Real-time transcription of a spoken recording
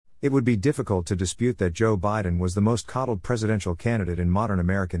It would be difficult to dispute that Joe Biden was the most coddled presidential candidate in modern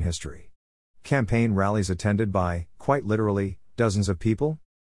American history. Campaign rallies attended by, quite literally, dozens of people?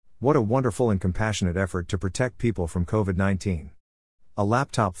 What a wonderful and compassionate effort to protect people from COVID-19. A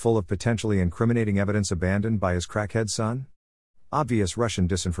laptop full of potentially incriminating evidence abandoned by his crackhead son? Obvious Russian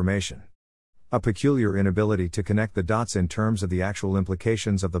disinformation. A peculiar inability to connect the dots in terms of the actual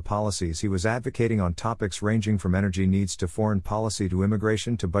implications of the policies he was advocating on topics ranging from energy needs to foreign policy to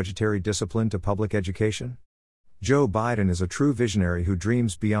immigration to budgetary discipline to public education? Joe Biden is a true visionary who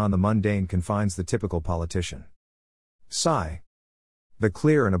dreams beyond the mundane confines the typical politician. Sigh. The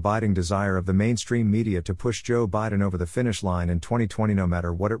clear and abiding desire of the mainstream media to push Joe Biden over the finish line in 2020 no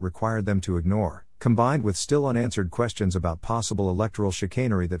matter what it required them to ignore, combined with still unanswered questions about possible electoral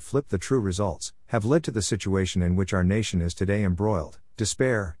chicanery that flipped the true results, have led to the situation in which our nation is today embroiled: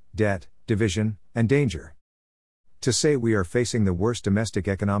 despair, debt, division, and danger. To say we are facing the worst domestic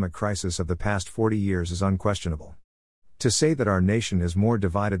economic crisis of the past 40 years is unquestionable. To say that our nation is more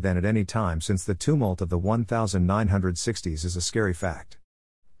divided than at any time since the tumult of the 1960s is a scary fact.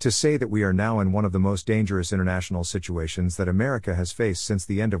 To say that we are now in one of the most dangerous international situations that America has faced since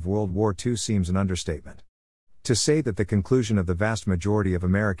the end of World War II seems an understatement. To say that the conclusion of the vast majority of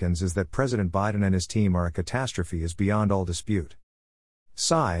Americans is that President Biden and his team are a catastrophe is beyond all dispute.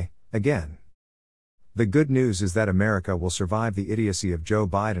 Sigh, again. The good news is that America will survive the idiocy of Joe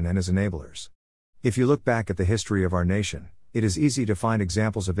Biden and his enablers. If you look back at the history of our nation, it is easy to find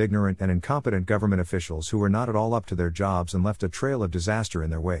examples of ignorant and incompetent government officials who were not at all up to their jobs and left a trail of disaster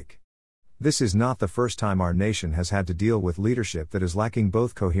in their wake. This is not the first time our nation has had to deal with leadership that is lacking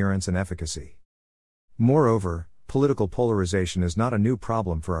both coherence and efficacy. Moreover, political polarization is not a new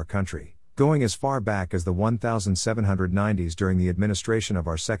problem for our country, going as far back as the 1790s during the administration of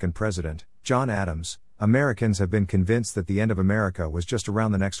our second president, John Adams. Americans have been convinced that the end of America was just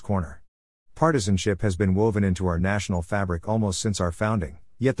around the next corner. Partisanship has been woven into our national fabric almost since our founding,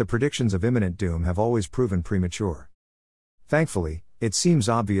 yet the predictions of imminent doom have always proven premature. Thankfully, it seems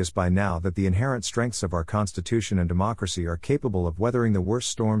obvious by now that the inherent strengths of our Constitution and democracy are capable of weathering the worst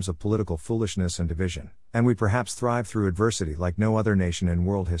storms of political foolishness and division, and we perhaps thrive through adversity like no other nation in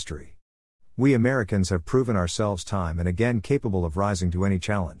world history. We Americans have proven ourselves time and again capable of rising to any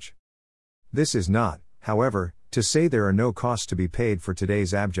challenge. This is not, however, to say there are no costs to be paid for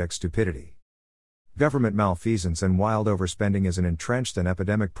today's abject stupidity. Government malfeasance and wild overspending is an entrenched and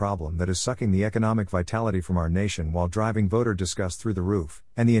epidemic problem that is sucking the economic vitality from our nation while driving voter disgust through the roof,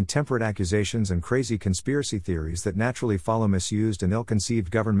 and the intemperate accusations and crazy conspiracy theories that naturally follow misused and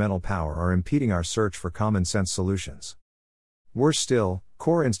ill-conceived governmental power are impeding our search for common-sense solutions. Worse still,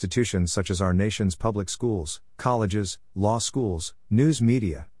 core institutions such as our nation's public schools, colleges, law schools, news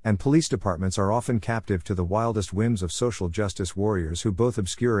media, and police departments are often captive to the wildest whims of social justice warriors who both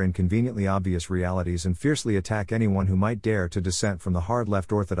obscure inconveniently obvious realities and fiercely attack anyone who might dare to dissent from the hard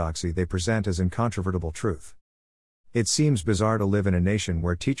left orthodoxy they present as incontrovertible truth. It seems bizarre to live in a nation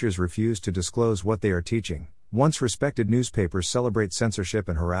where teachers refuse to disclose what they are teaching. Once respected newspapers celebrate censorship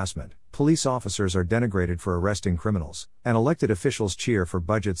and harassment, police officers are denigrated for arresting criminals, and elected officials cheer for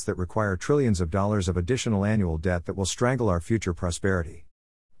budgets that require trillions of dollars of additional annual debt that will strangle our future prosperity.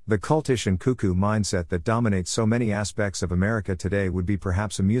 The cultish and cuckoo mindset that dominates so many aspects of America today would be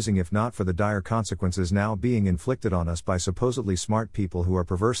perhaps amusing if not for the dire consequences now being inflicted on us by supposedly smart people who are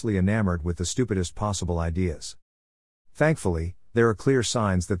perversely enamored with the stupidest possible ideas. Thankfully, there are clear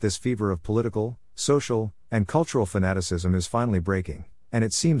signs that this fever of political, social, and cultural fanaticism is finally breaking, and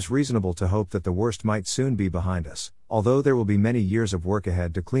it seems reasonable to hope that the worst might soon be behind us, although there will be many years of work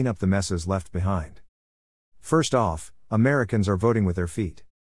ahead to clean up the messes left behind. First off, Americans are voting with their feet.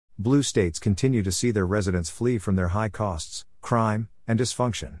 Blue states continue to see their residents flee from their high costs, crime, and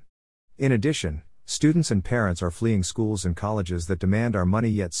dysfunction. In addition, students and parents are fleeing schools and colleges that demand our money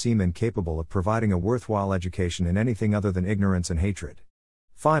yet seem incapable of providing a worthwhile education in anything other than ignorance and hatred.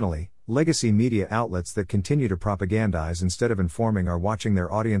 Finally, legacy media outlets that continue to propagandize instead of informing are watching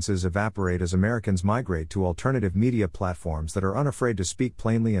their audiences evaporate as Americans migrate to alternative media platforms that are unafraid to speak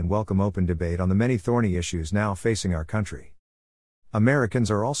plainly and welcome open debate on the many thorny issues now facing our country. Americans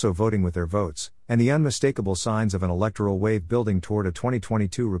are also voting with their votes, and the unmistakable signs of an electoral wave building toward a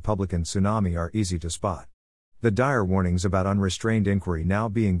 2022 Republican tsunami are easy to spot. The dire warnings about unrestrained inquiry now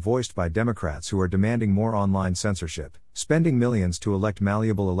being voiced by Democrats who are demanding more online censorship, spending millions to elect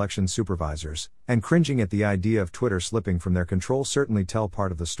malleable election supervisors, and cringing at the idea of Twitter slipping from their control certainly tell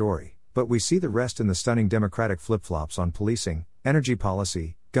part of the story, but we see the rest in the stunning Democratic flip-flops on policing, energy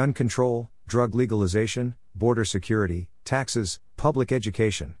policy, gun control, drug legalization, border security, taxes, public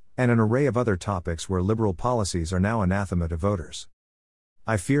education, and an array of other topics where liberal policies are now anathema to voters.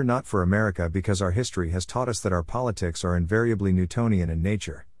 I fear not for America because our history has taught us that our politics are invariably Newtonian in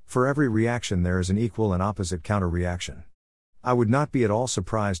nature. For every reaction there is an equal and opposite counter-reaction. I would not be at all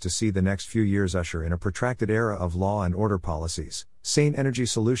surprised to see the next few years usher in a protracted era of law and order policies, sane energy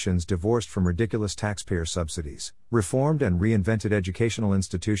solutions divorced from ridiculous taxpayer subsidies, reformed and reinvented educational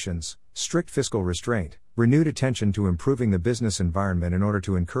institutions, strict fiscal restraint, renewed attention to improving the business environment in order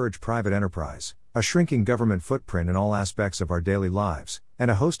to encourage private enterprise, a shrinking government footprint in all aspects of our daily lives, and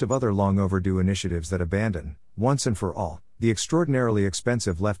a host of other long overdue initiatives that abandon, once and for all, the extraordinarily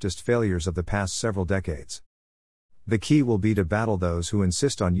expensive leftist failures of the past several decades. The key will be to battle those who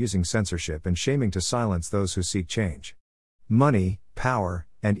insist on using censorship and shaming to silence those who seek change. Money, power,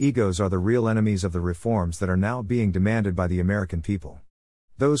 and egos are the real enemies of the reforms that are now being demanded by the American people.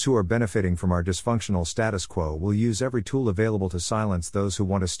 Those who are benefiting from our dysfunctional status quo will use every tool available to silence those who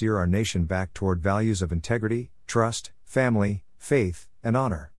want to steer our nation back toward values of integrity, trust, family, faith, and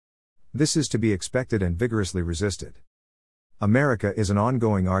honor. This is to be expected and vigorously resisted. America is an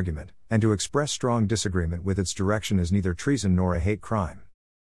ongoing argument, and to express strong disagreement with its direction is neither treason nor a hate crime.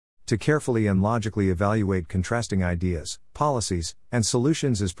 To carefully and logically evaluate contrasting ideas, policies, and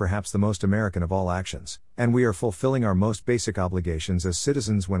solutions is perhaps the most American of all actions, and we are fulfilling our most basic obligations as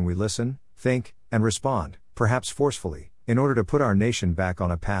citizens when we listen, think, and respond, perhaps forcefully, in order to put our nation back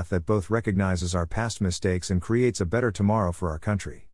on a path that both recognizes our past mistakes and creates a better tomorrow for our country.